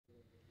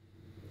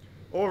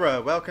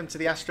Aura, welcome to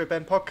the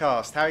Astroben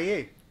podcast. How are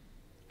you?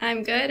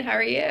 I'm good. How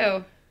are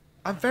you?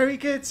 I'm very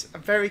good.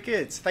 I'm very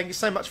good. Thank you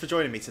so much for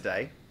joining me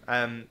today.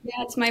 Yeah,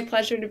 it's my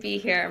pleasure to be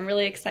here. I'm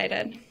really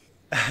excited.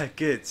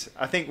 Good.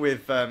 I think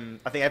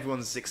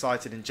everyone's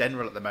excited in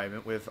general at the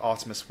moment with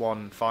Artemis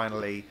 1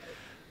 finally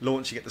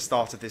launching at the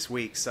start of this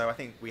week. So I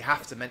think we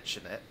have to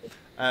mention it.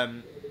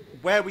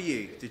 Where were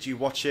you? Did you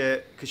watch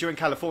it? Because you're in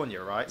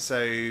California, right?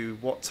 So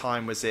what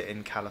time was it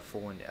in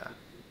California?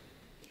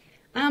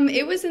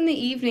 It was in the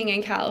evening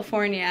in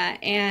California,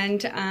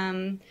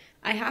 and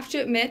I have to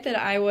admit that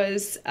I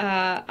was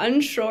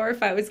unsure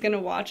if I was going to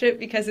watch it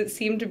because it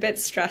seemed a bit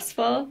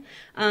stressful.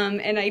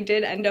 And I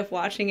did end up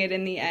watching it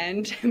in the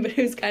end, but it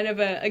was kind of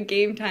a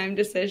game time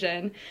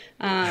decision.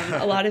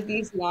 A lot of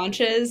these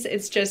launches,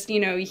 it's just,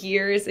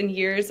 years and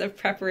years of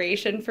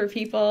preparation for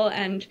people,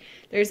 and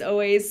there's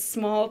always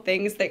small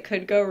things that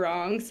could go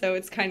wrong. So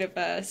it's kind of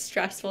a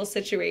stressful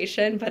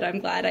situation, but I'm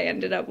glad I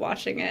ended up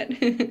watching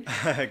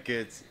it.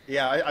 Good.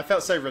 Yeah, I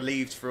felt so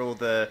relieved for all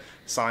the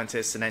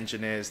scientists and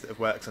engineers that have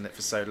worked on it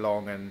for so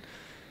long, and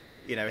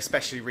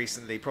especially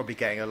recently, probably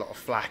getting a lot of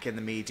flack in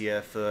the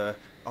media for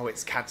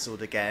it's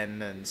cancelled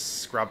again and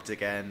scrubbed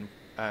again.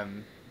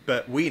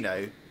 But we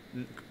know,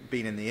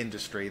 being in the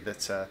industry,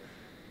 that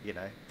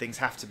things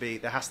have to be.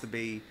 There has to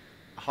be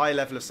a high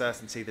level of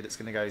certainty that it's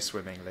going to go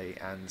swimmingly,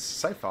 and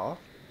so far,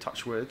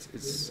 touch wood,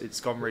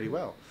 it's gone really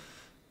well.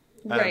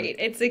 Right.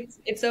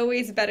 It's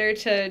always better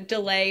to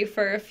delay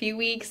for a few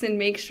weeks and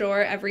make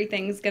sure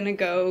everything's going to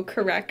go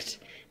correct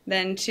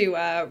than to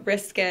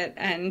risk it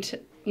and,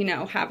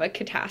 have a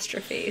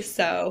catastrophe.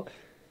 So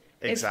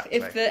Exactly.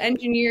 if the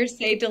engineers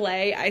say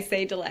delay, I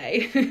say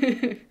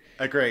delay.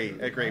 Agree.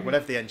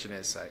 Whatever the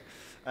engineers say.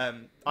 I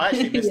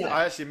actually missed. Yeah.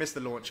 I actually missed the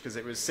launch because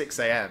it was 6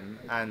 a.m.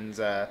 and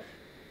I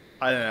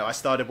don't know. I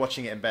started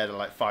watching it in bed at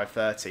like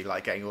 5:30,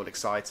 like getting all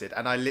excited,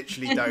 and I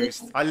literally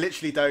dozed. I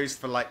literally dozed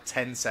for like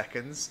 10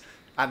 seconds,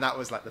 and that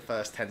was like the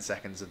first 10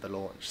 seconds of the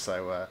launch.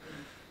 So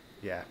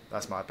yeah,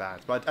 that's my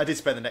bad. But I did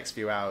spend the next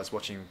few hours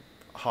watching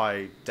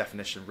high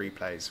definition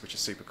replays, which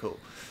is super cool.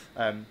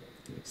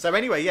 So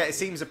anyway, yeah, it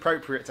seems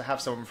appropriate to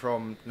have someone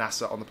from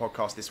NASA on the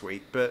podcast this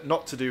week, but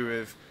not to do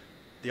with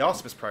the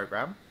Artemis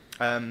program,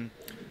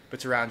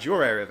 but around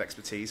your area of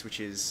expertise, which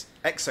is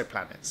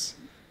exoplanets.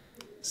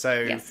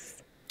 So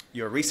Yes.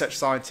 you're a research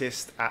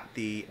scientist at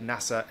the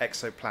NASA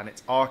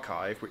Exoplanet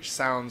Archive, which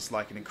sounds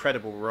like an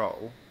incredible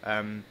role.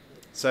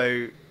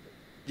 So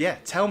yeah,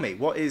 tell me,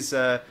 what is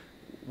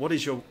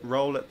your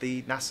role at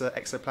the NASA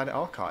Exoplanet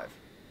Archive?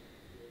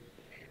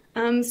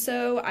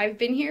 So I've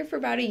been here for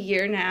about a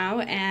year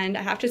now, and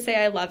I have to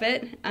say I love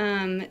it.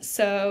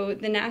 So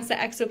the NASA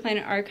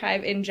Exoplanet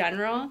Archive in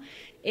general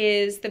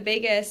is the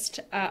biggest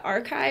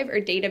archive or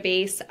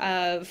database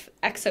of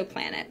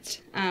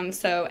exoplanets.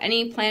 So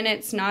any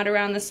planets not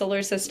around the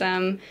solar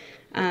system,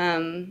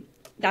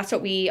 that's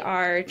what we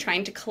are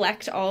trying to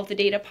collect all of the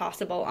data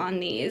possible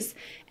on these.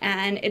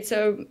 And it's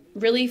a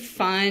really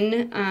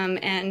fun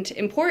and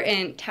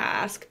important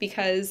task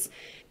because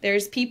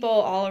there's people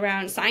all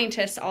around,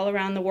 scientists all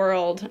around the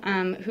world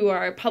who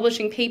are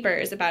publishing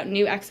papers about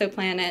new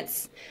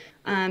exoplanets.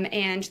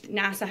 And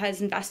NASA has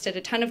invested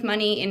a ton of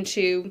money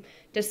into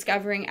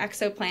discovering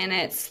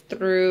exoplanets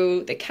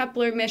through the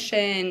Kepler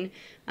mission,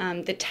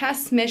 the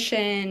TESS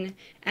mission,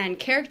 and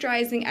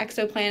characterizing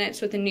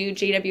exoplanets with a new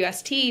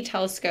JWST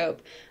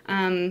telescope.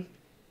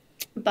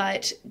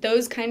 But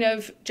those kind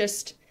of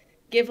just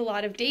give a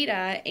lot of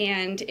data,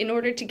 and in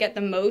order to get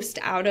the most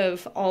out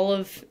of all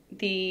of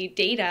the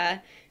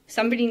data,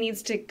 somebody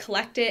needs to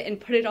collect it and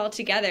put it all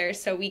together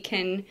so we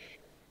can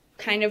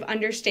kind of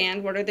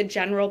understand what are the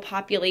general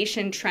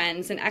population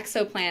trends in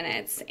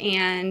exoplanets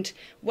and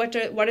what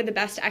are the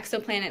best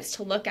exoplanets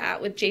to look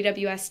at with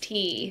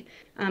JWST,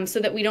 so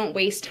that we don't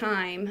waste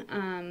time.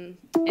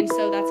 And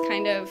so that's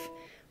kind of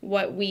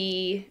what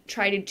we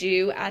try to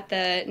do at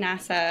the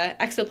NASA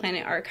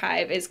Exoplanet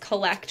Archive, is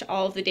collect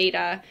all of the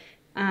data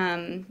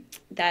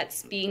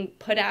that's being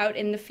put out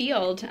in the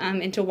field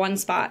into one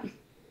spot.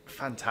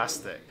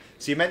 Fantastic.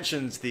 So you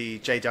mentioned the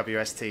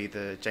JWST,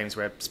 the James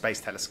Webb Space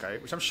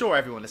Telescope, which I'm sure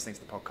everyone listening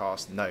to the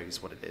podcast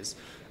knows what it is.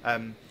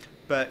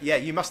 But yeah,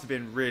 you must have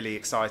been really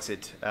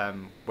excited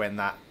when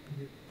that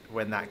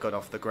got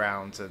off the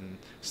ground and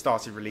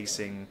started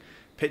releasing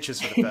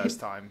pictures for the first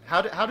time.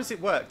 How does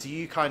it work? Do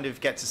you kind of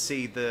get to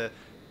see the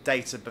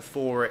data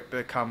before it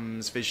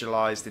becomes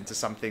visualized into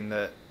something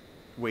that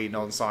we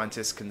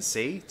non-scientists can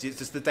see?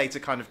 Does the data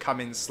kind of come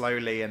in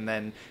slowly and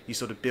then you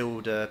sort of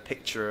build a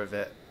picture of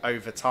it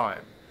over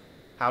time?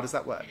 How does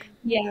that work?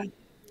 Yeah.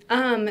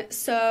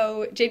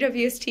 So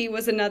JWST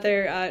was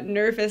another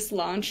nervous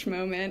launch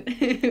moment,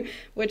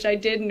 which I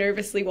did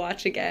nervously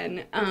watch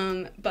again.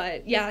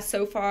 But yeah,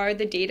 so far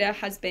the data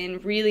has been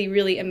really,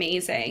 really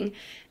amazing.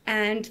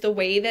 And the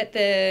way that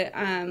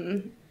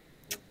the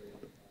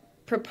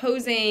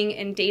proposing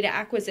and data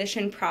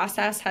acquisition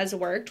process has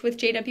worked with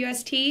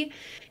JWST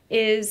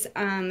is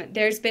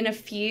there's been a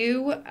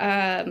few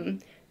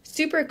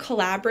super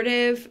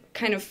collaborative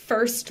kind of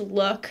first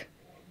look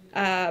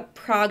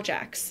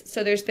projects.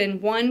 So there's been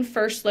one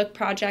first look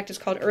project, it's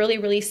called Early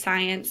Release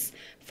Science,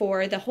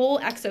 for the whole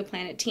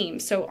exoplanet team.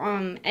 So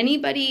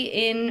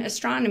anybody in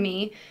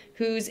astronomy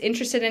who's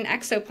interested in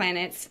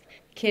exoplanets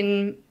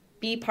can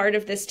be part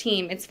of this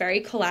team. It's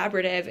very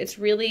collaborative. It's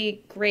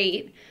really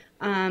great.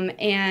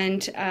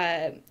 And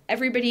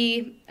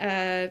everybody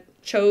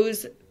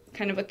chose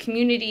kind of a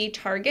community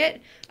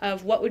target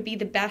of what would be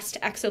the best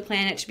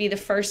exoplanet to be the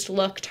first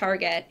look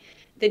target.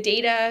 The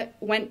data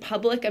went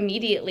public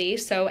immediately,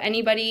 so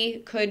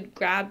anybody could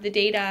grab the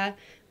data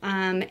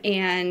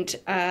and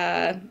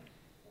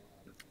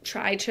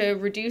try to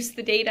reduce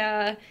the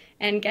data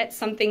and get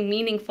something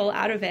meaningful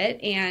out of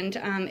it. And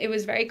it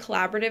was very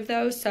collaborative,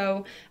 though.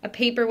 So a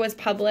paper was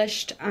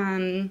published.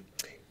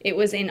 It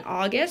was in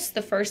August,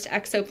 the first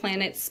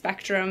exoplanet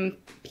spectrum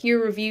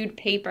peer-reviewed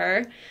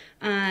paper.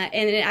 And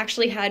it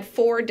actually had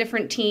 4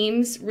 different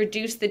teams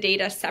reduce the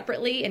data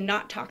separately and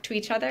not talk to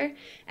each other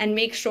and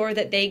make sure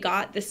that they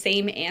got the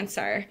same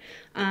answer.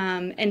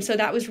 And so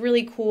that was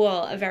really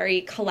cool, a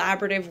very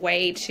collaborative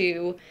way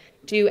to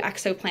do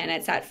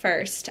exoplanets at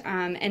first.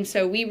 And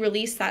so we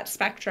released that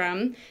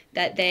spectrum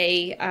that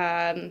they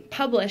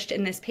published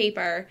in this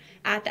paper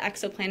at the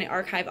Exoplanet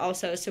Archive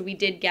also. So we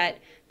did get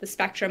the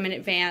spectrum in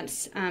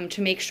advance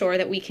to make sure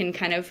that we can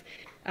kind of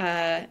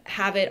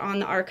have it on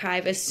the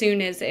archive as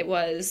soon as it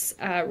was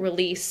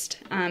released,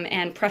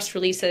 and press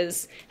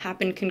releases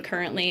happened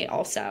concurrently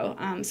also.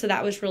 So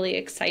that was really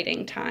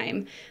exciting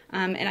time.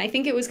 And I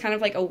think it was kind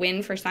of like a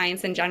win for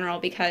science in general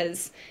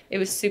because it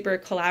was super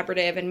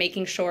collaborative and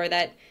making sure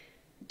that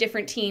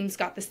different teams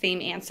got the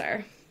same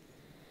answer.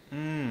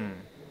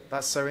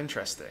 That's so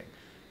interesting.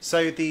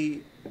 So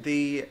the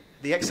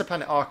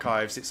Exoplanet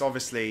Archives, it's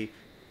obviously,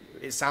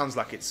 it sounds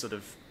like it's sort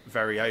of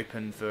very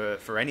open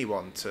for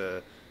anyone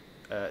to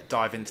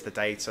dive into the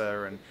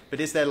data,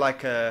 but is there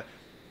like a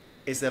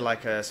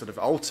sort of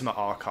ultimate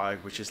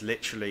archive which is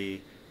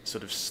literally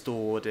sort of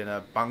stored in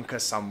a bunker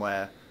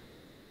somewhere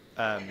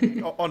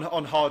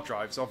on hard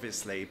drives,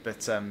 obviously,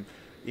 but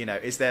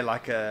is there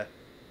like a,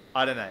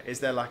 I don't know,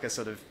 is there like a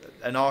sort of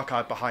an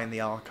archive behind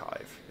the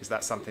archive? Is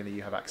that something that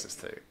you have access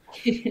to?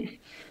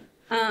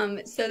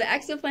 So the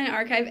Exoplanet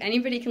Archive,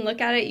 anybody can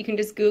look at it. You can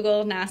just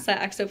Google NASA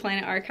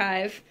Exoplanet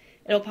Archive.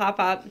 It'll pop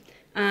up.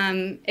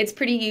 It's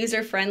pretty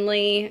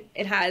user-friendly.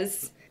 It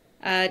has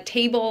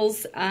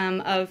tables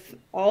of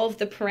all of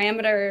the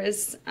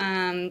parameters.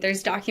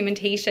 There's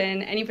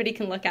documentation. Anybody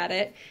can look at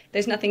it.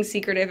 There's nothing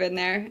secretive in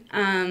there.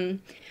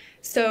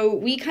 So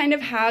we kind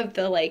of have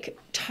the like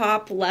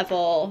top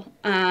level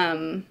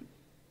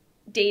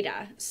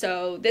data.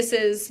 So this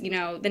is,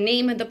 the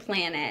name of the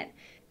planet.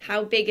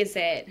 How big is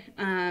it?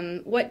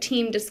 What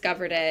team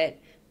discovered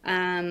it?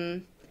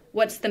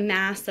 What's the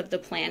mass of the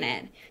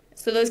planet?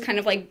 So those kind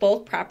of like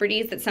bulk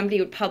properties that somebody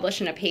would publish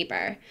in a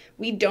paper.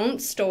 We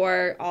don't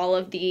store all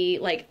of the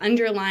like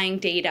underlying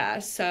data.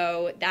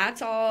 So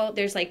that's all,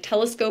 there's like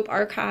telescope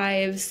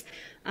archives.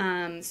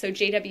 So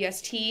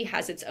JWST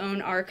has its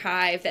own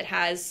archive that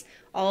has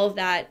all of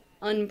that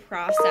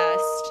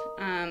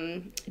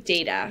unprocessed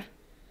data.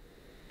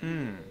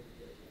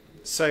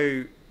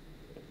 So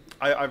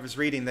I was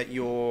reading that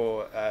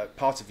your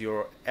part of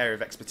your area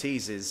of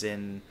expertise is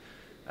in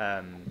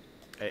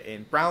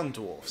brown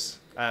dwarfs.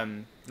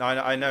 Now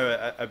I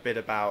know a bit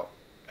about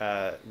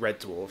red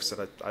dwarfs,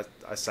 and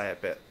I say a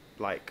bit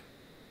like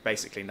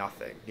basically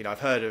nothing. I've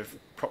heard of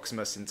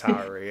Proxima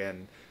Centauri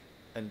and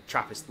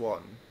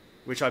TRAPPIST-1,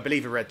 which I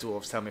believe are red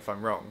dwarfs. Tell me if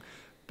I'm wrong.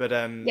 But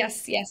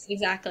yes,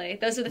 exactly.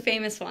 Those are the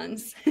famous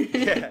ones.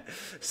 Yeah.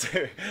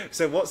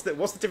 So what's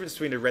the difference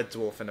between a red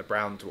dwarf and a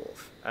brown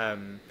dwarf?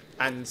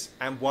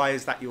 And why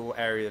is that your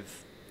area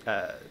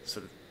of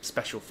sort of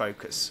special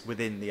focus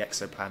within the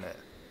exoplanet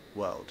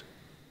world?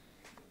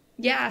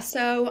 Yeah,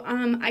 so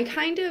I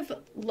kind of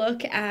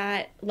look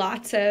at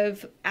lots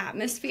of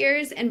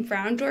atmospheres, and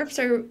brown dwarfs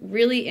are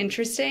really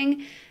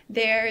interesting.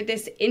 They're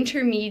this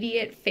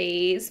intermediate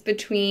phase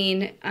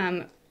between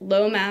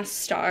low mass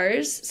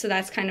stars, so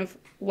that's kind of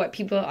what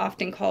people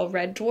often call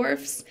red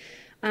dwarfs.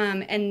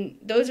 And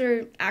those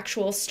are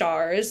actual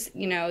stars.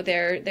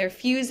 They're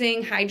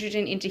fusing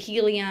hydrogen into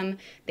helium.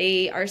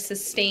 They are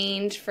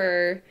sustained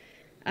for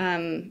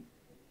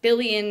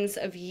billions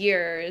of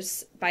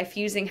years by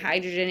fusing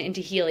hydrogen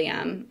into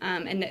helium,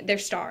 and they're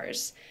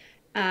stars.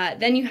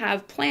 Then you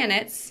have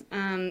planets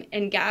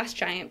and gas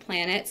giant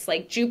planets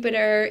like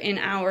Jupiter in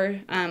our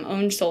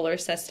own solar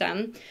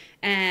system.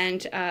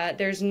 And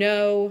there's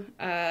no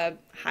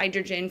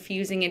hydrogen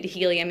fusing into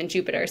helium in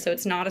Jupiter, so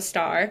it's not a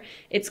star.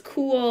 It's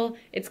cool,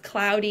 it's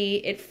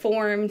cloudy, it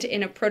formed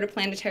in a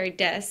protoplanetary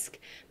disk.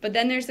 But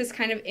then there's this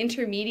kind of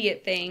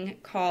intermediate thing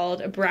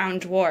called a brown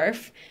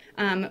dwarf,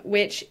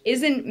 which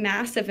isn't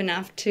massive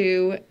enough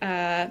to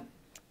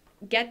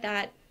get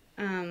that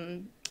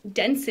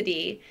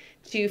density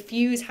to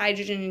fuse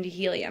hydrogen into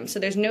helium. So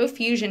there's no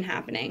fusion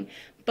happening,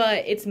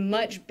 but it's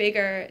much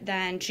bigger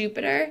than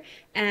Jupiter,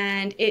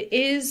 and it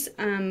is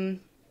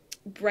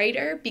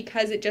brighter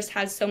because it just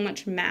has so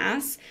much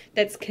mass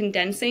that's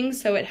condensing,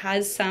 so it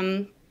has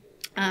some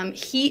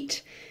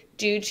heat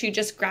due to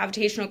just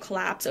gravitational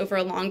collapse over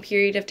a long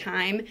period of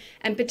time.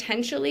 And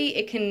potentially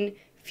it can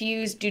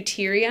fuse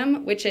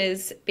deuterium, which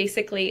is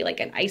basically like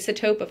an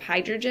isotope of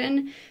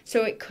hydrogen.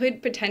 So it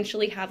could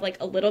potentially have like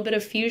a little bit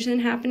of fusion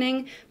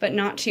happening, but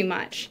not too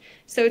much.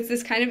 So it's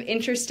this kind of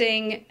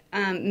interesting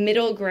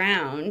middle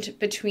ground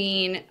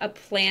between a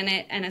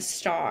planet and a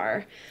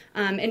star.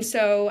 And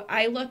so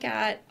I look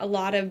at a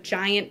lot of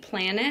giant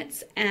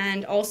planets,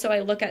 and also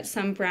I look at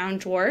some brown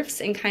dwarfs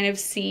and kind of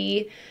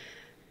see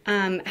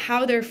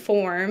how they're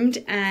formed,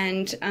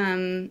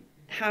 and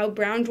how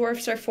brown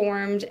dwarfs are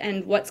formed,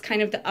 and what's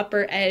kind of the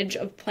upper edge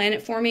of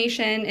planet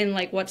formation, and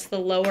like what's the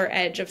lower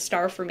edge of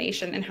star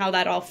formation, and how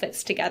that all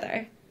fits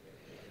together.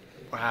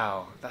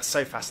 Wow, that's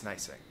so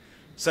fascinating.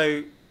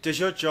 So does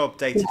your job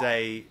day to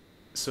day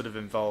sort of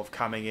involve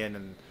coming in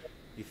and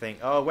you think,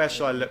 oh, where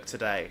shall I look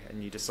today?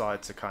 And you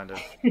decide to kind of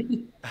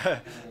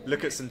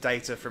look at some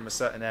data from a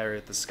certain area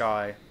of the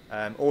sky,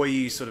 or are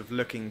you sort of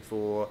looking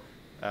for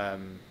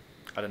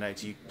I don't know,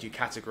 do you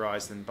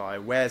categorize them by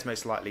where's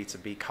most likely to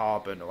be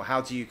carbon, or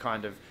how do you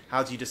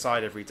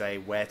decide every day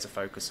where to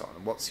focus on?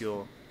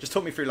 And just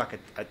talk me through like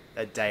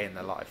a day in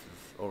the life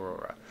of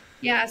Aurora.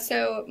 Yeah,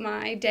 so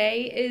my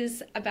day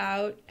is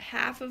about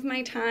half of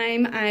my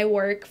time I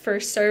work for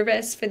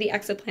service for the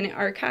Exoplanet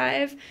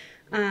Archive,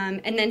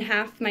 and then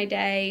half my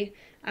day,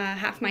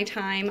 half my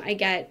time I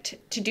get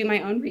to do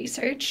my own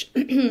research,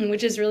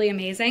 which is really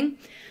amazing.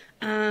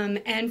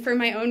 And for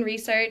my own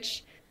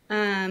research,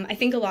 I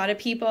think a lot of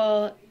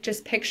people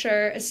just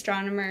picture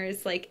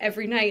astronomers like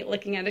every night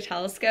looking at a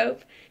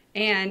telescope,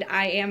 and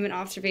I am an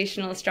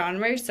observational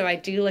astronomer, so I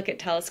do look at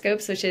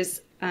telescopes, which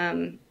is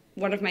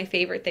one of my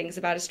favorite things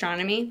about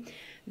astronomy.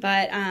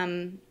 But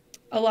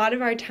a lot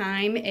of our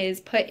time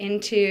is put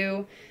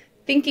into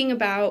thinking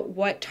about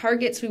what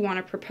targets we want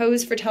to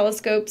propose for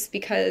telescopes,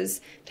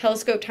 because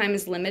telescope time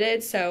is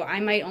limited, so I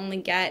might only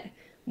get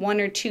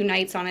 1 or 2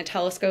 nights on a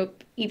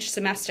telescope each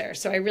semester.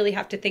 So I really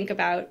have to think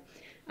about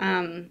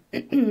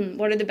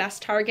what are the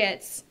best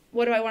targets,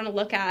 what do I want to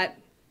look at,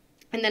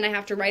 and then I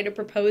have to write a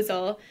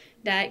proposal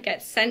that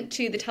gets sent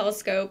to the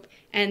telescope,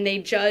 and they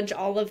judge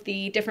all of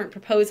the different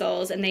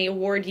proposals, and they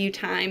award you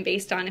time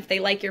based on if they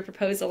like your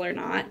proposal or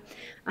not.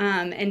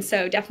 And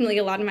so definitely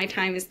a lot of my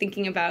time is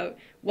thinking about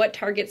what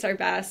targets are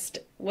best,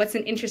 what's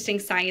an interesting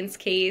science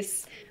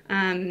case,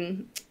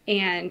 and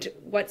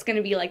what's going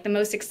to be like the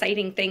most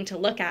exciting thing to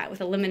look at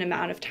with a limited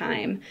amount of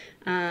time.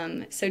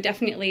 So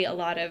definitely a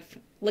lot of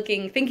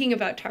thinking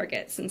about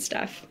targets and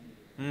stuff.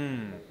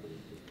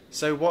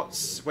 So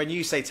when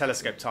you say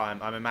telescope time,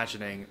 I'm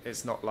imagining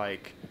it's not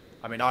like,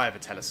 I mean, I have a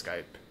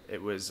telescope.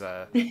 It was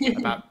about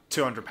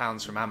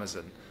 £200 from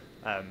Amazon.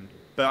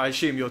 But I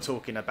assume you're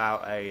talking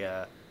about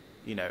a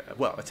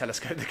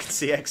telescope that can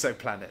see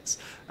exoplanets.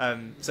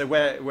 So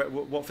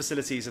what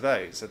facilities are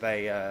those? Are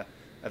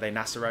they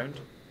NASA owned?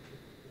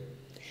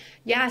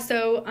 Yeah,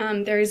 so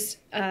there's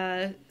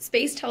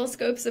space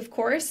telescopes, of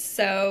course.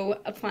 So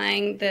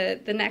applying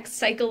the next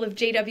cycle of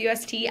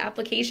JWST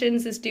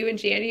applications is due in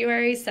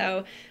January.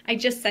 So I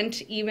just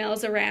sent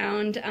emails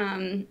around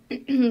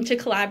to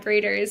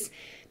collaborators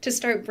to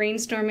start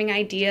brainstorming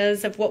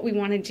ideas of what we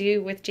want to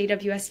do with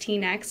JWST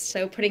next.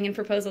 So putting in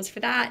proposals for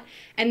that.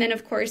 And then,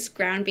 of course,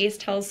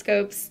 ground-based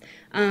telescopes.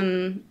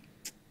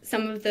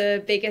 Some of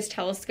the biggest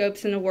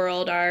telescopes in the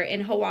world are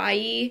in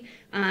Hawaii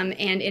and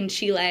in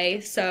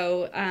Chile.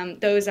 So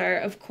those are,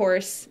 of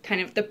course,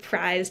 kind of the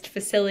prized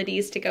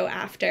facilities to go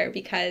after,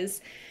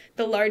 because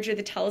the larger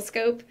the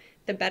telescope,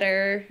 the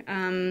better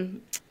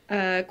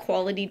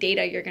quality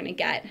data you're going to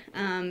get.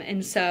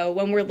 And so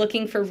when we're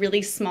looking for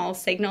really small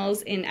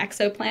signals in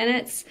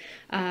exoplanets,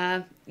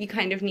 you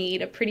kind of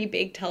need a pretty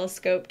big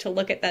telescope to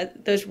look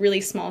at those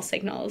really small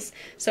signals.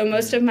 So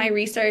most of my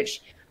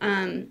research,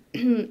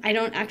 I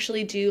don't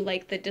actually do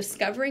like the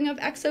discovering of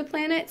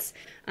exoplanets.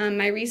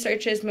 My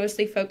research is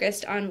mostly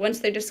focused on, once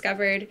they're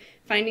discovered,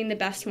 finding the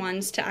best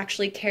ones to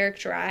actually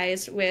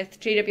characterize with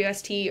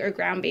JWST or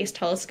ground-based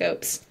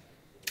telescopes.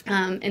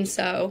 And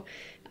so,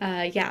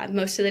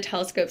 most of the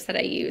telescopes that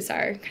I use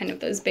are kind of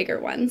those bigger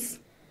ones.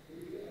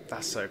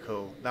 That's so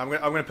cool. Now I'm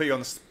going to put you on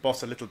the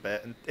spot a little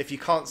bit, and if you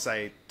can't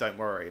say, don't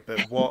worry.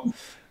 But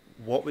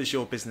what was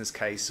your business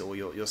case or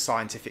your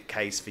scientific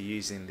case for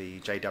using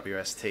the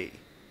JWST?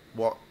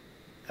 What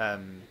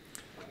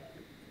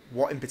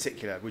in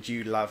particular would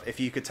you love if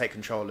you could take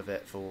control of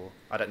it for,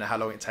 I don't know how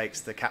long it takes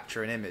to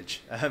capture an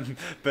image,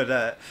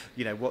 but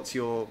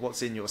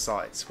what's in your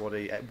sights? What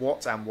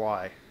and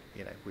why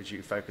would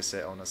you focus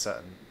it on a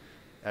certain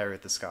area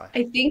of the sky?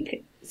 I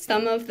think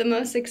some of the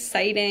most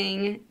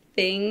exciting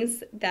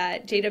things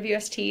that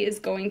JWST is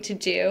going to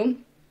do,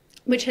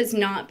 which has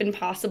not been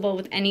possible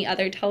with any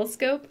other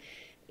telescope,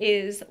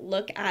 is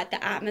look at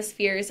the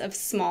atmospheres of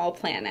small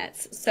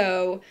planets.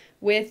 So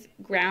with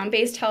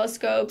ground-based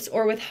telescopes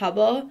or with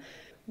Hubble,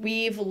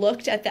 we've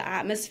looked at the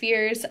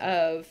atmospheres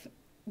of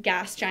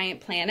gas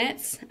giant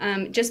planets,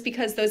 just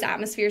because those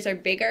atmospheres are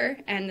bigger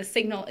and the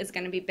signal is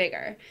going to be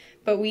bigger.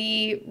 But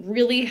we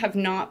really have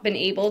not been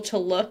able to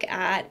look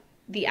at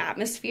the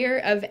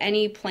atmosphere of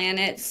any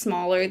planet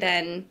smaller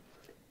than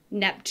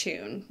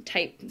Neptune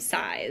type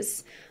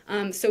size.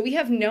 So we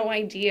have no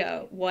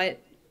idea what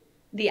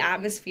the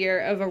atmosphere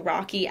of a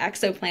rocky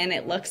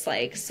exoplanet looks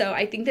like. So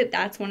I think that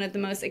that's one of the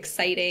most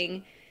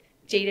exciting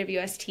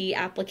JWST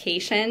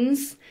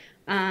applications.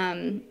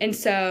 And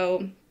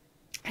so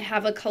I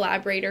have a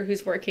collaborator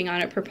who's working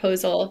on a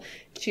proposal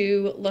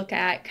to look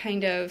at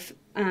kind of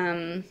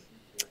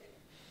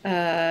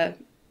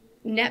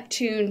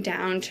Neptune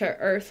down to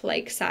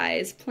Earth-like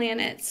size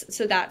planets.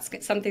 So that's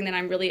something that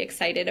I'm really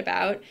excited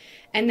about.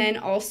 And then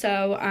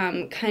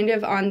also kind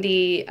of on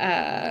the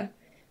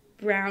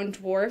brown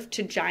dwarf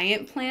to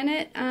giant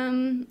planet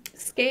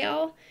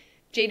scale,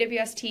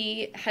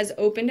 JWST has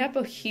opened up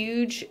a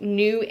huge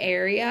new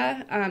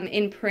area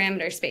in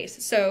parameter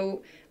space.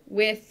 So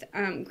with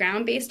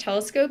ground-based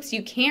telescopes,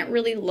 you can't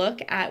really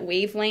look at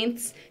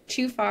wavelengths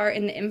too far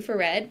in the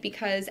infrared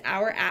because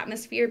our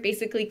atmosphere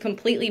basically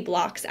completely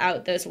blocks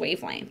out those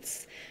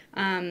wavelengths.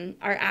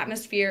 Our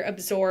atmosphere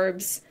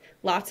absorbs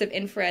lots of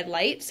infrared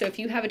light. So if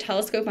you have a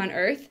telescope on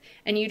Earth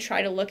and you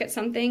try to look at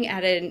something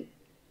at an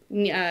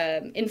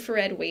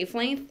infrared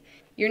wavelength,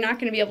 you're not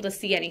going to be able to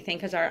see anything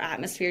because our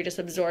atmosphere just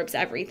absorbs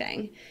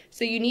everything.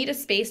 So you need a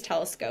space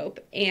telescope.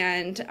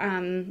 And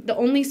the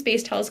only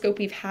space telescope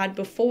we've had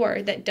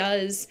before that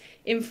does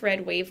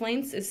infrared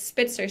wavelengths is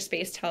Spitzer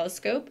Space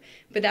Telescope.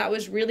 But that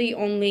was really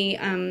only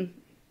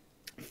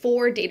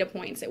 4 data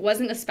points. It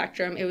wasn't a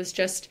spectrum. It was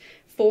just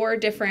 4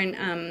 different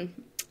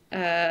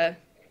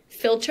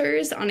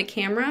filters on a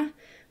camera.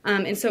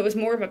 And so it was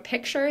more of a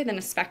picture than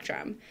a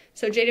spectrum.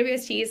 So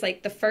JWST is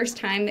like the first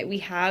time that we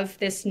have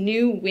this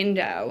new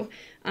window.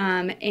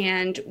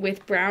 And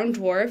with brown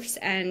dwarfs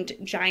and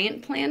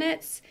giant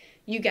planets,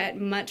 you get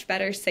much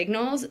better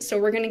signals. So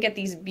we're going to get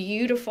these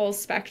beautiful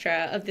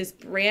spectra of this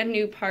brand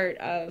new part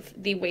of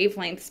the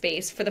wavelength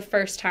space for the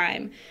first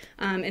time.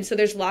 And so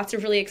there's lots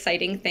of really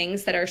exciting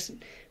things that are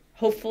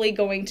hopefully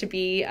going to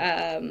be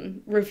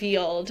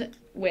revealed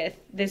with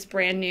this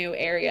brand new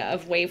area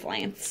of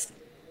wavelengths.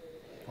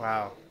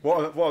 Wow,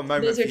 what a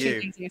moment Those are for two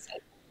you. things you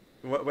said.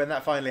 When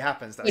that finally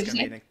happens, that's going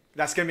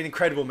to be an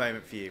incredible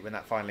moment for you when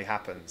that finally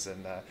happens.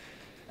 And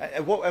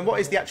what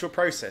is the actual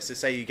process? So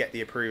say you get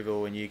the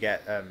approval and you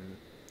get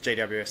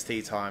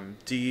JWST time.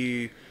 Do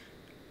you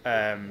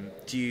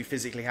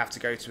physically have to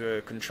go to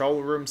a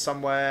control room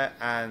somewhere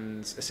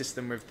and assist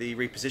them with the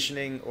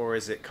repositioning, or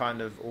is it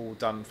kind of all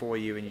done for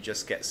you and you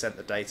just get sent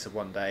the data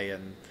one day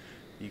and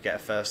you get a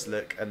first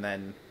look and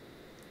then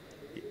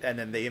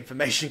the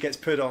information gets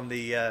put on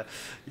the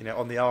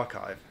on the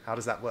archive? How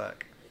does that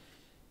work?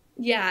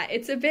 Yeah,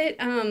 it's a bit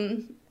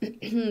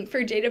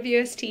for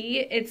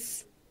JWST,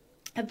 it's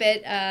a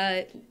bit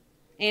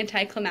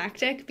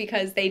anticlimactic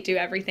because they do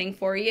everything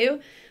for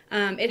you.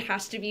 It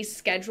has to be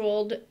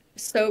scheduled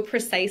so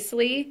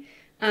precisely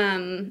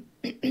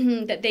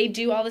that they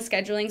do all the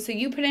scheduling. So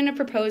you put in a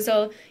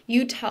proposal,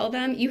 you tell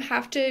them, you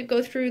have to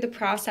go through the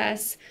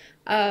process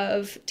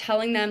of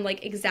telling them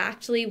like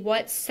exactly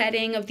what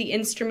setting of the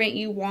instrument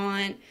you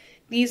want.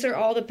 These are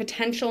all the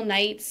potential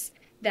nights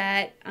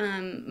that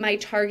my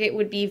target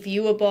would be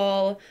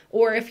viewable.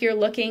 Or if you're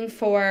looking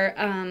for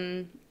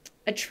a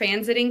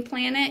transiting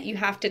planet, you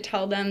have to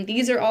tell them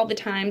these are all the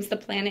times the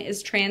planet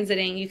is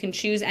transiting. You can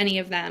choose any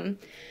of them.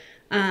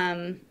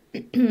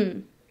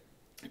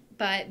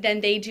 But then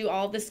they do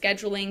all the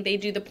scheduling, they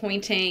do the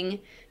pointing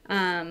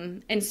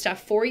and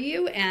stuff for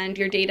you, and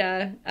your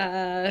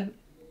data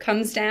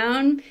comes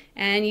down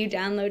and you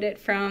download it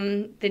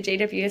from the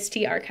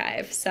JWST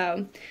archive.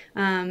 So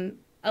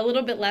a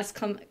little bit less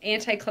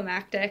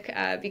anticlimactic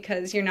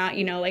because you're not,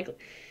 like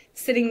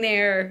sitting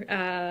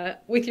there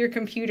with your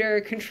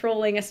computer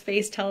controlling a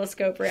space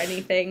telescope or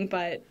anything,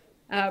 but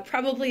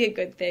probably a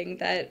good thing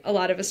that a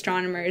lot of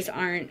astronomers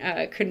aren't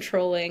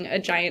controlling a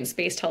giant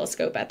space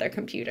telescope at their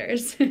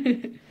computers.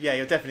 Yeah,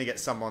 you'll definitely get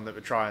someone that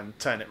would try and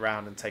turn it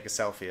around and take a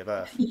selfie of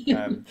Earth.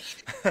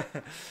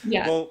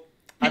 Yeah. Well,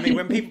 I mean,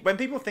 when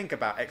people think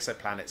about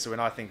exoplanets, so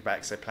when I think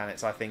about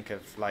exoplanets, I think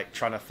of like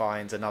trying to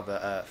find another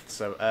Earth,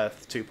 so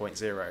Earth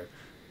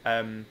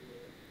 2.0.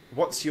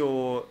 What's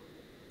your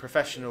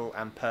professional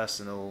and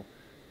personal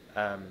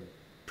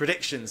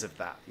predictions of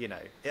that?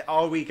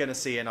 Are we going to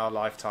see in our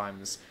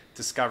lifetimes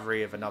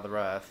discovery of another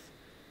Earth?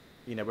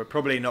 We're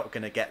probably not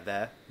going to get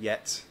there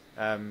yet.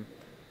 And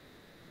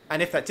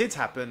if that did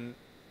happen,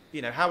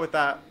 how would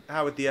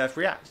the Earth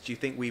react? Do you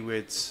think we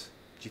would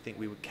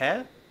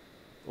care?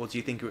 Or do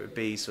you think it would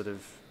be sort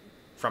of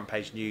front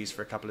page news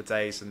for a couple of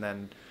days and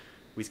then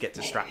we'd get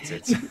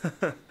distracted?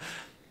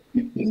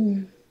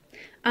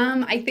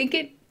 I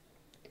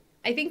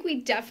think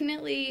we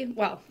definitely,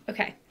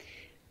 okay.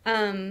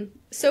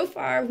 So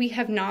far we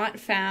have not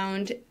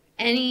found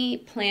any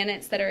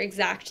planets that are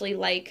exactly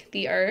like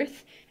the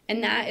Earth,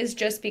 and that is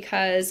just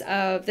because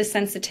of the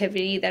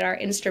sensitivity that our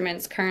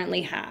instruments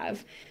currently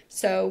have.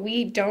 So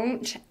we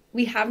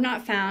have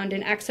not found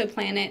an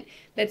exoplanet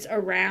that's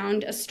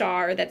around a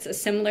star that's a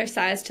similar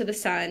size to the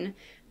sun,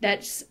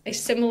 that's a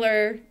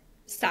similar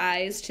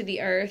size to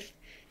the Earth,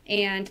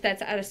 and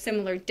that's at a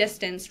similar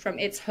distance from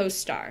its host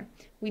star.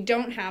 We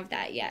don't have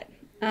that yet.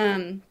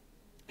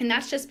 And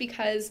that's just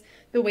because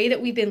the way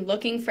that we've been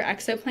looking for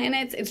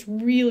exoplanets, it's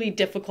really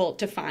difficult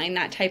to find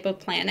that type of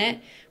planet.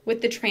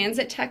 With the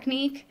transit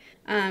technique,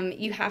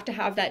 you have to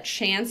have that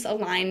chance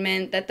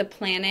alignment that the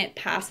planet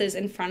passes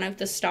in front of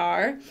the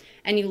star,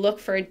 and you look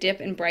for a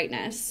dip in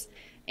brightness.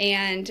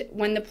 And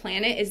when the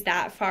planet is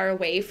that far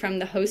away from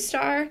the host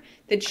star,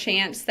 the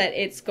chance that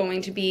it's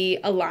going to be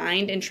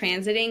aligned and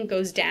transiting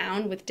goes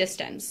down with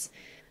distance.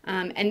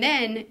 And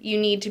then you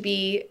need to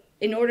be,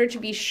 in order to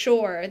be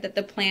sure that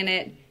the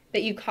planet,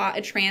 that you caught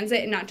a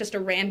transit and not just a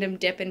random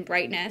dip in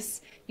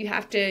brightness, you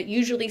have to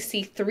usually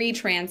see 3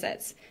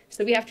 transits.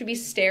 So we have to be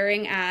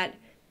staring at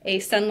a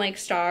sun-like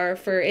star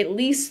for at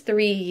least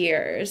 3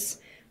 years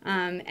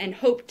and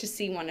hope to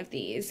see one of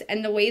these.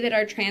 And the way that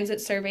our transit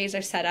surveys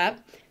are set up,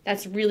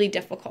 that's really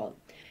difficult.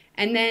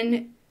 And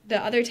then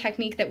the other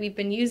technique that we've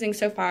been using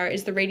so far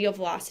is the radial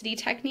velocity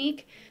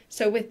technique.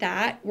 So with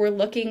that, we're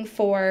looking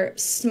for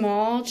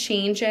small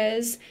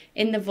changes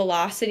in the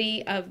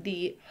velocity of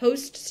the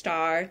host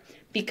star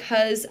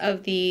because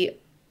of the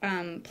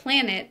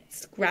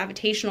planet's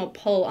gravitational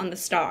pull on the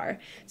star.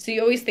 So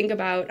you always think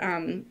about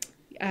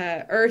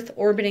Earth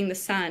orbiting the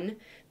sun,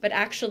 but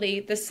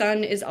actually the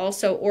sun is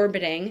also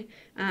orbiting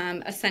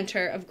a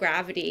center of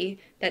gravity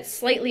that's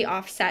slightly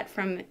offset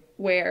from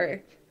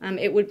where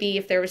it would be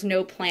if there was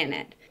no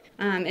planet.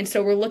 And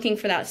so we're looking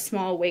for that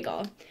small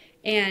wiggle.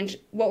 And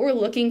what we're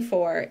looking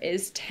for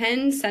is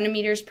 10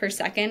 centimeters per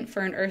second for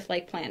an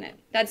Earth-like planet.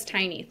 That's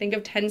tiny. Think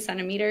of 10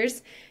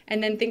 centimeters,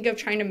 and then think of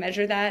trying to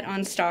measure that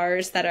on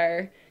stars that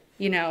are,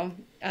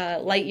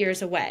 light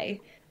years away.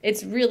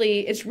 It's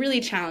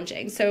really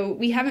challenging. So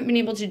we haven't been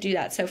able to do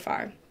that so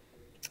far.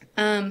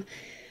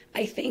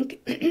 I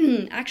think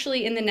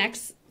actually in the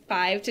next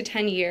 5 to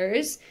 10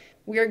 years,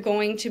 we're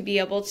going to be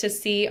able to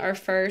see our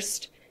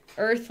first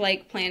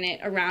Earth-like planet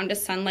around a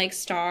sun-like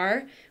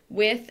star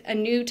with a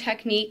new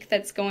technique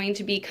that's going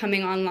to be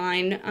coming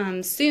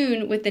online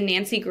soon with the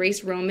Nancy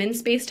Grace Roman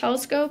Space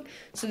Telescope.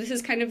 So this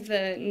is kind of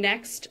the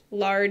next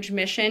large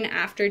mission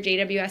after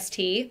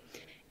JWST,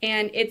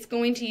 and it's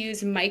going to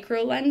use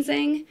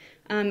microlensing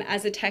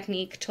as a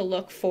technique to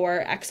look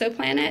for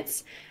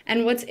exoplanets.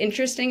 And what's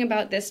interesting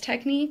about this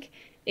technique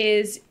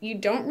is you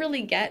don't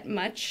really get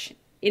much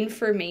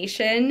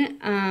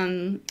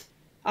information.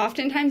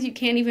 Oftentimes you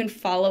can't even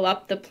follow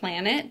up the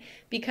planet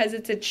because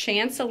it's a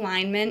chance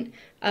alignment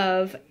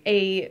of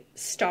a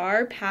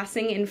star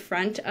passing in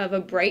front of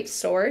a bright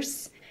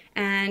source.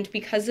 And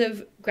because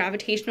of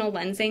gravitational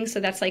lensing,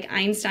 so that's like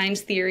Einstein's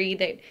theory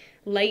that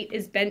light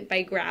is bent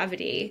by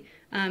gravity,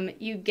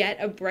 you get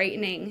a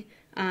brightening.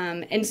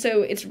 And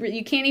so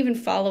you can't even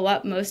follow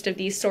up most of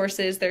these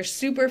sources. They're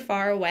super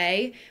far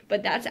away,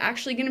 but that's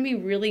actually going to be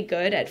really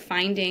good at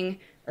finding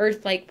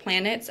Earth-like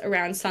planets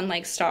around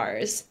sun-like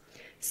stars.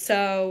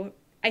 So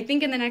I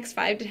think in the next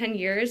 5 to 10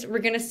 years, we're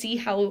going to see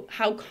how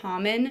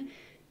common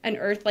an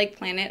Earth-like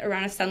planet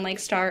around a sun-like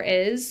star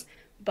is,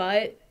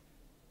 but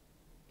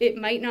it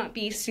might not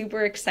be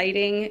super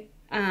exciting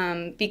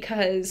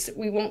because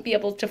we won't be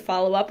able to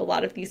follow up a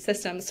lot of these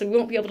systems. So we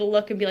won't be able to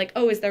look and be like,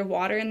 oh, is there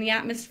water in the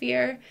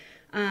atmosphere?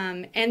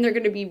 And they're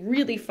going to be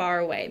really far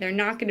away. They're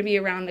not going to be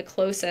around the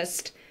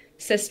closest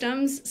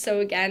systems.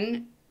 So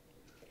again,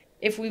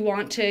 if we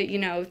want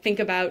to, think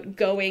about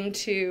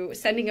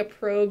sending a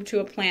probe to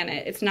a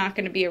planet, it's not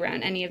going to be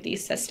around any of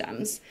these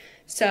systems.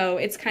 So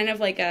it's kind of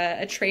like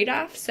a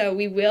trade-off. So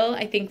we will,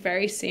 I think,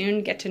 very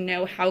soon get to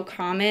know how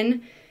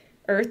common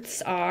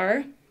Earths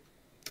are,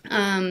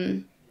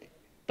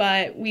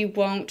 but we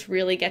won't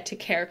really get to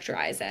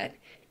characterize it.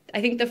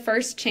 I think the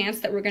first chance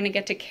that we're going to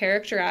get to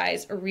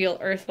characterize a real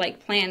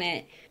Earth-like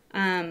planet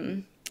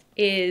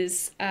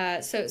is,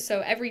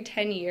 so every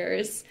 10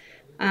 years,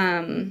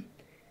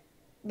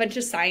 a bunch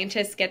of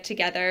scientists get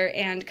together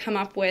and come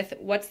up with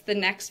what's the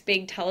next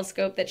big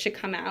telescope that should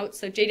come out.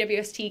 So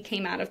JWST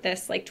came out of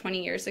this like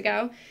 20 years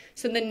ago.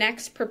 So the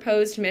next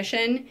proposed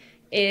mission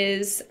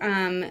is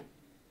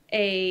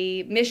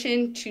a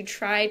mission to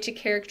try to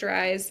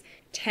characterize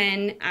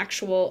 10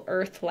 actual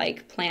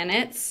Earth-like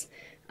planets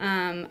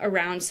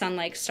around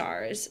sun-like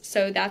stars.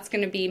 So that's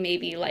going to be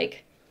maybe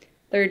like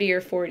 30 or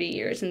 40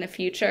 years in the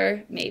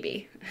future,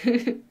 maybe.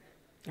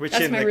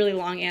 That's my really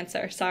long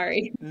answer.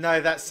 Sorry.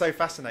 No, that's so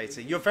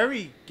fascinating. You're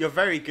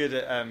very good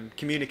at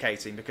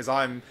communicating, because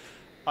I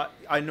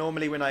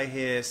normally, when I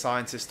hear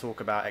scientists talk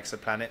about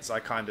exoplanets,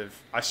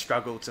 I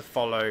struggle to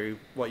follow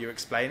what you're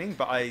explaining,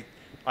 but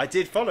I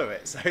did follow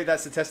it, so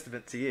that's a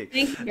testament to you.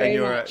 Thank you very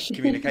much.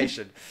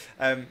 Communication.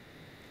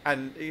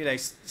 And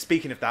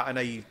speaking of that, I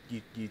know you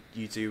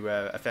do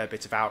a fair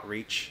bit of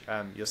outreach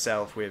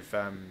yourself with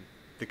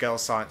the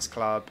Girls Science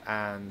Club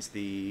and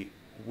the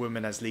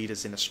Women as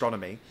Leaders in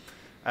Astronomy.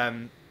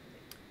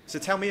 So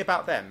tell me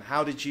about them.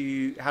 How did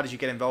you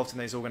get involved in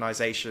those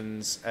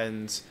organisations,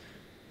 and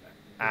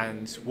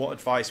what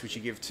advice would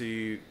you give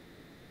to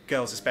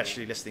girls,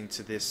 especially listening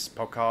to this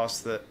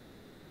podcast, that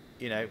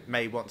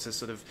may want to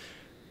sort of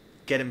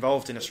get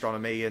involved in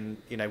astronomy, and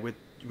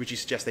would you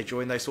suggest they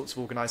join those sorts of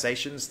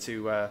organisations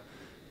to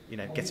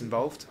get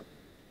involved?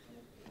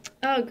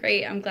 Oh,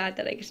 great. I'm glad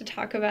that I get to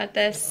talk about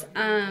this.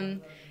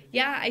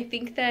 Yeah, I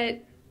think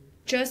that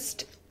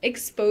just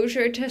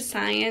exposure to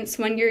science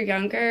when you're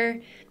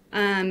younger,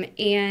 and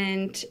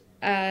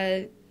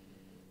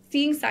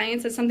seeing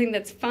science as something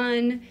that's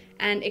fun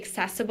and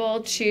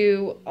accessible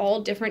to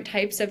all different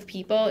types of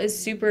people is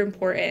super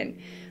important.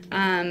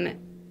 Um,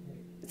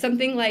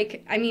 Something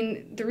like, I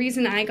mean, the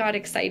reason I got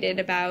excited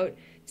about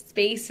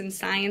space and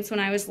science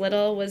when I was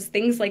little was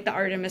things like the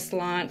Artemis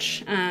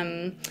launch,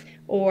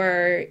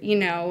 or,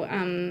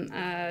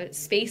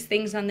 space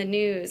things on the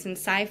news and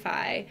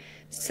sci-fi.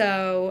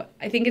 So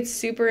I think it's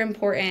super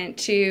important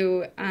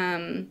to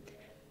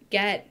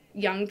get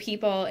young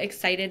people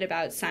excited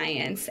about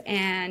science.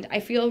 And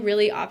I feel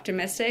really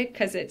optimistic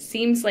because it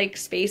seems like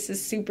space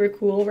is super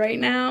cool right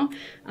now.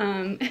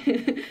 Um,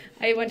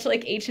 I went to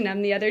like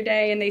H&M the other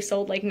day and they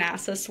sold like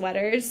NASA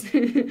sweaters.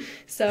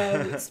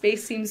 So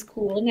space seems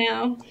cool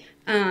now.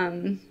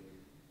 Um,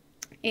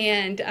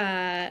 and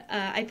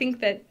I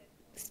think that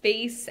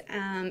space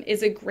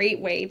is a great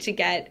way to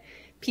get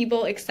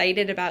people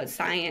excited about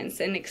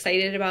science and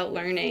excited about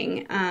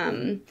learning.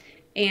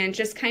 And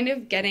just kind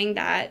of getting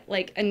that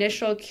like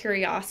initial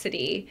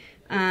curiosity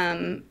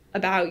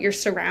about your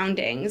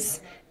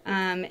surroundings,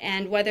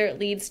 and whether it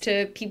leads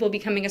to people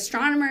becoming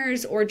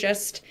astronomers or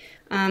just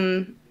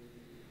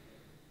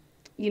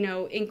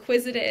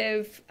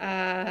inquisitive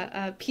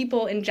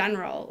people in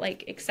general,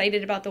 like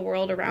excited about the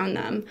world around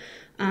them,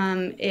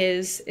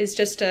 is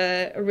just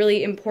a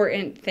really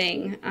important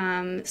thing.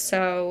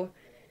 So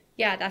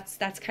yeah,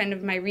 that's kind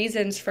of my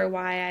reasons for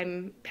why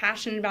I'm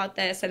passionate about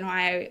this and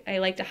why I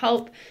like to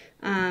help.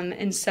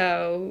 And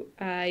so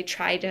I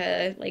try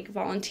to like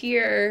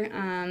volunteer,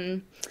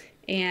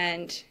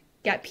 and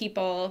get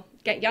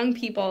young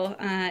people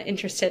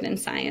interested in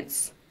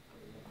science.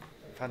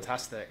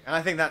 Fantastic. And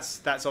I think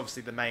that's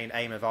obviously the main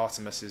aim of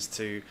Artemis, is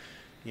to,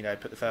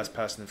 put the first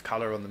person of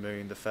color on the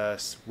moon, the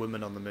first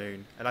woman on the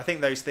moon. And I think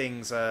those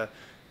things are,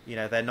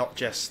 they're not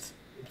just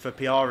for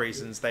PR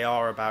reasons, they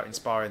are about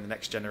inspiring the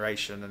next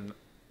generation. And,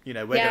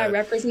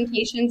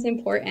 representation's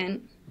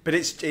important. but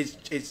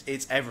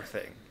it's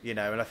everything, and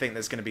I think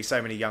there's going to be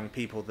so many young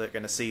people that are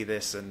going to see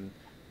this and,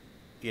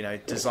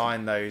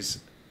 design those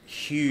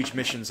huge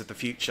missions of the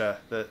future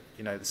that,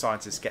 the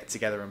scientists get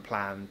together and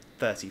plan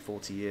 30,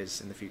 40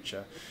 years in the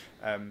future.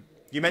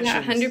 You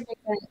mentioned 100%.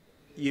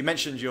 You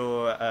mentioned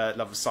your love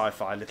of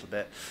sci-fi a little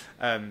bit.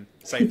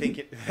 So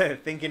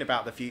thinking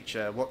about the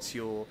future,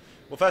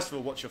 first of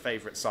all, what's your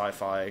favorite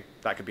sci-fi?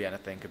 That could be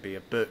anything, could be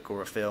a book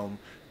or a film.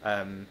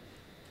 And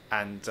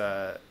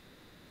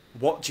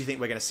what do you think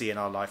we're going to see in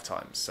our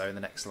lifetimes? So in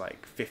the next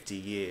 50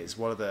 years,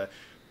 what are the,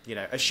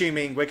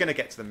 assuming we're going to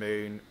get to the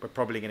moon, we're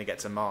probably going to get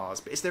to Mars,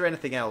 but is there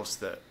anything else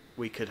that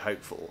we could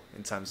hope for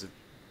in terms of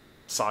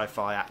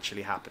sci-fi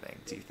actually happening,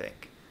 do you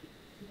think?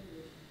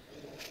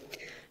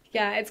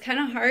 Yeah, it's kind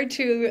of hard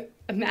to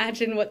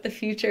imagine what the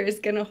future is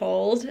going to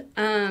hold.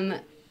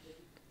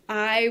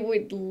 I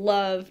would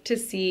love to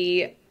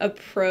see a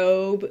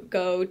probe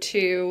go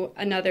to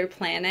another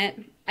planet.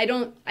 I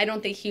don't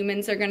think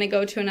humans are going to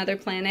go to another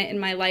planet in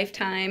my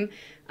lifetime.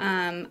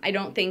 I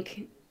don't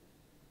think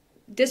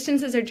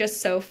distances are just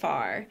so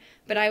far,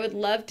 but I would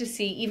love to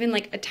see even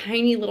like a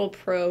tiny little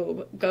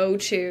probe go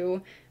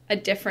to a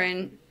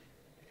different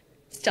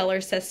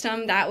stellar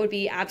system. That would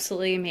be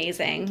absolutely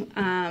amazing.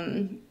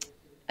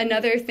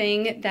 Another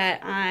thing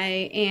that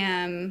I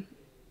am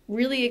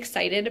really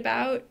excited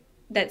about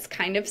that's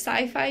kind of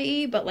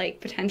sci-fi-y, but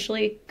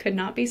potentially could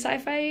not be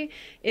sci-fi,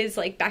 is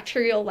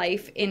bacterial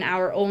life in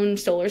our own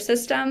solar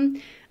system.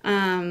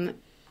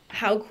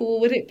 How cool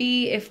would it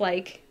be if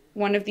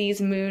one of these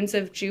moons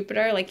of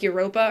Jupiter, like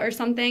Europa or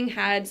something,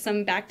 had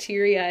some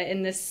bacteria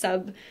in this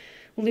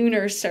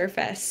sub-lunar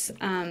surface?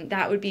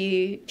 That would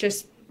be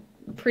just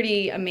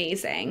pretty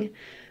amazing.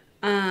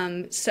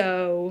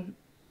 So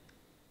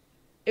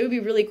it would be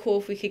really cool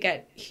if we could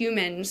get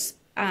humans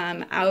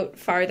out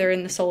farther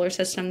in the solar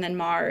system than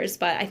Mars.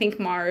 But I think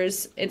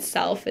Mars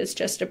itself is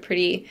just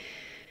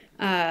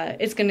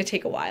it's going to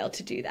take a while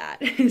to do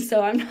that.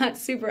 So I'm not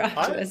super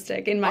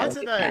optimistic in my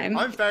lifetime.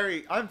 I'm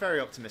very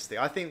optimistic.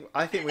 I think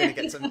we're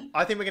going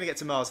to get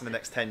to Mars in the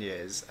next 10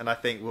 years, and I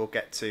think we'll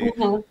get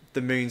to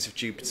the moons of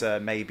Jupiter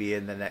maybe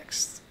in the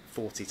next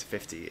 40 to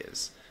 50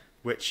 years.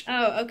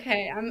 Oh,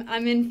 okay.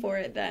 I'm in for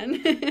it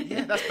then.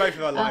 Yeah, that's both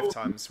of our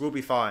lifetimes. We'll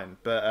be fine.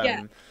 But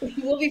yeah,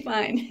 we'll be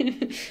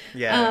fine.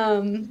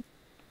 Yeah.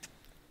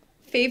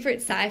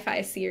 Favorite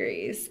sci-fi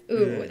series?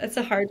 Ooh, that's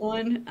a hard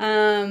one.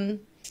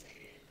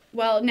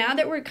 Well, now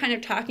that we're kind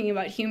of talking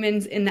about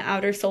humans in the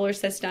outer solar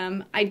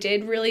system, I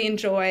did really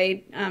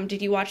enjoy,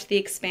 did you watch The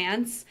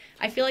Expanse?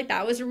 I feel like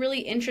that was a really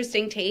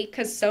interesting take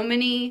because so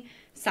many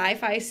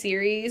sci-fi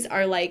series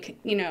are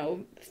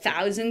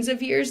thousands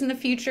of years in the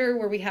future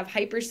where we have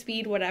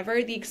hyperspeed,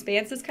 whatever. The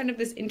Expanse is kind of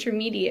this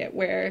intermediate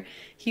where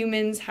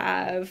humans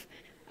have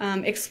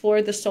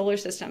explored the solar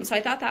system. So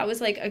I thought that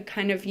was a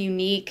kind of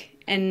unique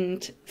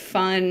and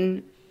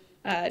fun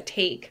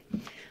take.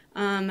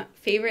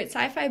 Favorite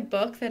sci-fi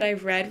book that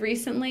I've read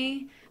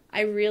recently?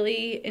 I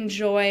really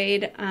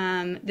enjoyed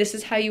This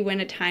Is How You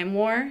Win a Time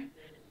War.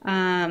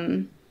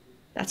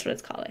 That's what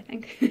it's called, I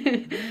think.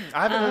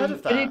 I haven't heard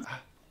of that.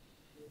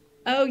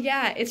 Oh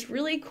yeah, it's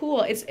really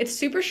cool. It's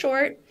super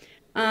short.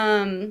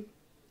 Um,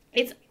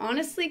 it's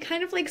honestly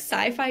kind of like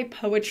sci-fi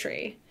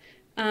poetry.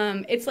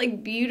 It's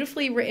like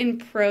beautifully written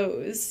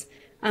prose,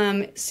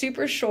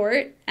 super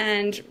short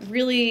and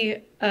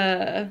really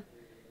kind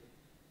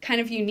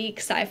of unique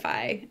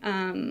sci-fi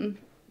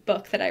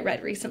book that I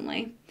read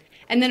recently.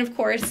 And then of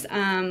course,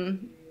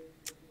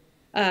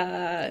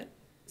 uh,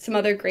 some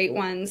other great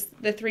ones.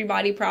 The Three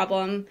Body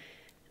Problem.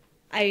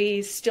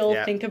 I still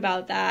Yeah. think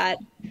about that.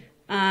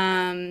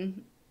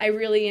 I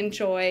really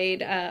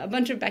enjoyed a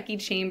bunch of Becky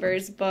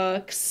Chambers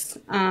books.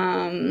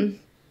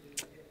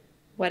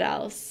 What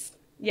else?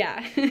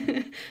 Yeah,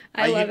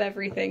 I love You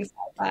everything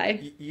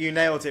sci-fi. you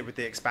nailed it with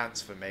The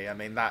Expanse for me. I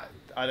mean, that,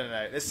 I don't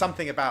know. There's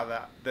something about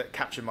that that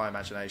captured my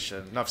imagination.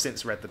 And I've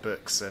since read the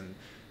books, and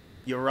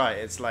you're right.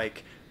 It's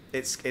like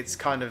it's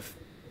kind of,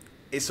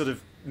 it sort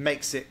of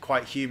makes it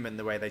quite human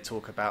the way they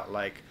talk about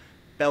like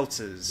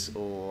belters,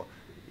 or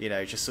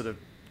just sort of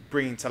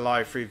bringing to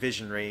life through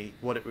visionary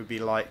what it would be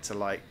like to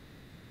like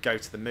go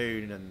to the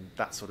moon and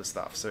that sort of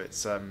stuff. So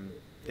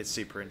it's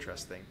super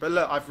interesting. But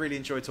look, I've really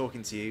enjoyed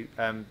talking to you.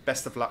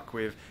 Best of luck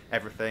with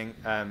everything,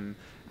 and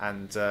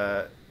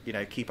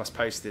keep us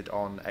posted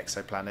on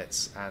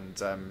exoplanets.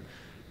 And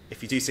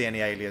if you do see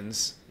any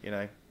aliens,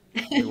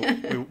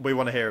 we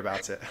want to hear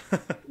about it.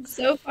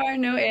 So far,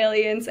 no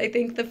aliens. I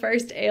think the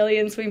first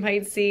aliens we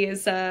might see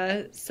is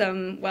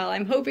well,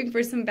 I'm hoping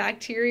for some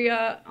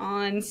bacteria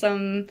on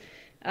some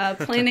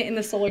planet in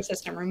the solar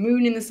system or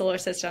moon in the solar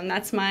system.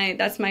 That's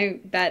my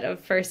bet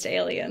of first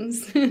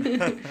aliens.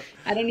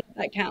 I don't know if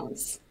that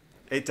counts.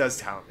 It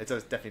does count. It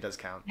definitely does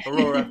count.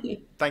 Aurora,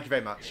 thank you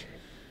very much.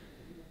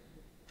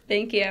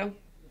 Thank you.